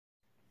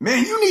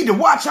Man, you need to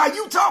watch how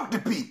you talk to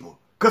people,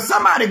 cause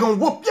somebody gonna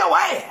whoop your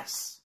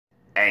ass.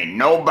 Ain't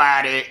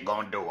nobody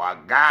gonna do a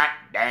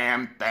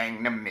goddamn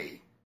thing to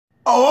me.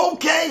 Oh,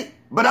 okay,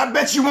 but I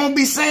bet you won't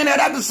be saying that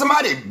after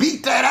somebody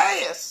beat that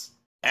ass.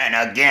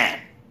 And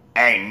again,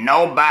 ain't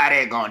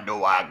nobody gonna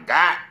do a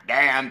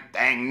goddamn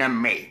thing to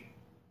me.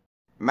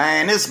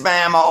 Man, this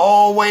Bama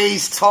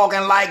always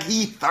talking like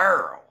he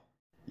thorough.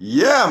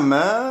 Yeah,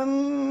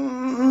 man.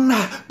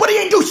 But he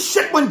ain't do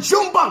shit when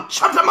Junebug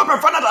chopped him up in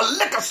front of the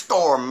liquor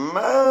store,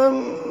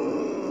 man.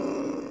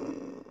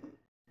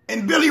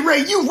 And Billy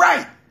Ray, you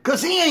right,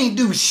 cause he ain't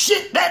do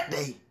shit that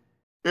day.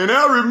 And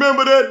I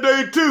remember that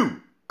day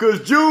too,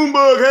 cause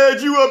Junebug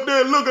had you up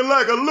there looking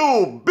like a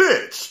little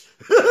bitch.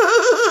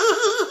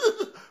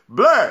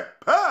 Black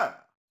pie.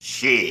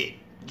 Shit,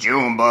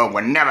 Junebug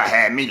would never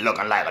have me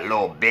looking like a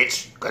little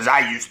bitch, cause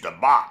I used to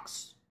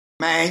box.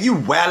 Man, you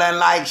wellin'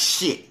 like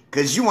shit,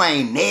 cause you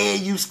ain't never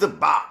used to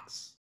box.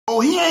 Oh,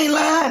 he ain't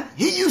lying.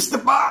 He used to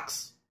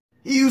box.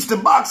 He used to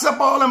box up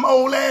all them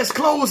old ass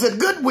clothes at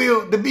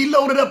Goodwill to be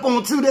loaded up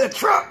onto that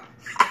truck.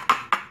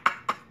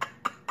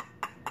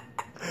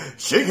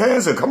 Shake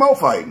hands and come out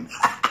fighting.